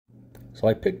So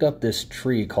I picked up this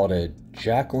tree called a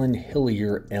Jacqueline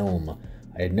Hillier Elm.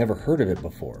 I had never heard of it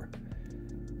before.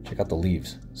 Check out the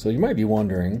leaves. So you might be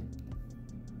wondering,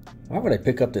 why would I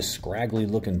pick up this scraggly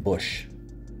looking bush?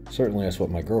 Certainly that's what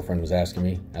my girlfriend was asking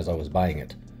me as I was buying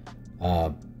it.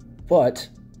 But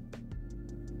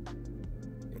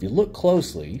if you look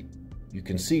closely, you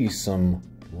can see some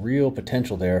real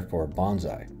potential there for a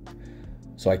bonsai.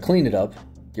 So I cleaned it up,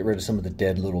 get rid of some of the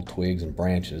dead little twigs and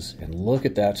branches, and look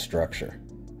at that structure.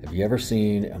 Have you ever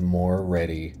seen a more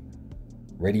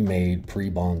ready-made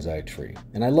pre-bonsai tree?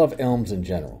 And I love elms in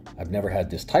general. I've never had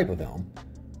this type of elm.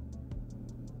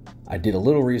 I did a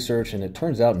little research and it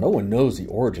turns out no one knows the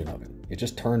origin of it. It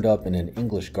just turned up in an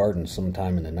English garden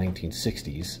sometime in the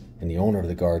 1960s, and the owner of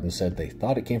the garden said they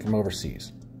thought it came from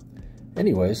overseas.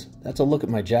 Anyways, that's a look at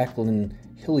my Jacqueline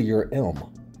Hillier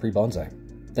Elm pre-bonsai.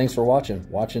 Thanks for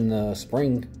watching the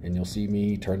spring, and you'll see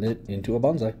me turn it into a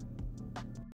bonsai.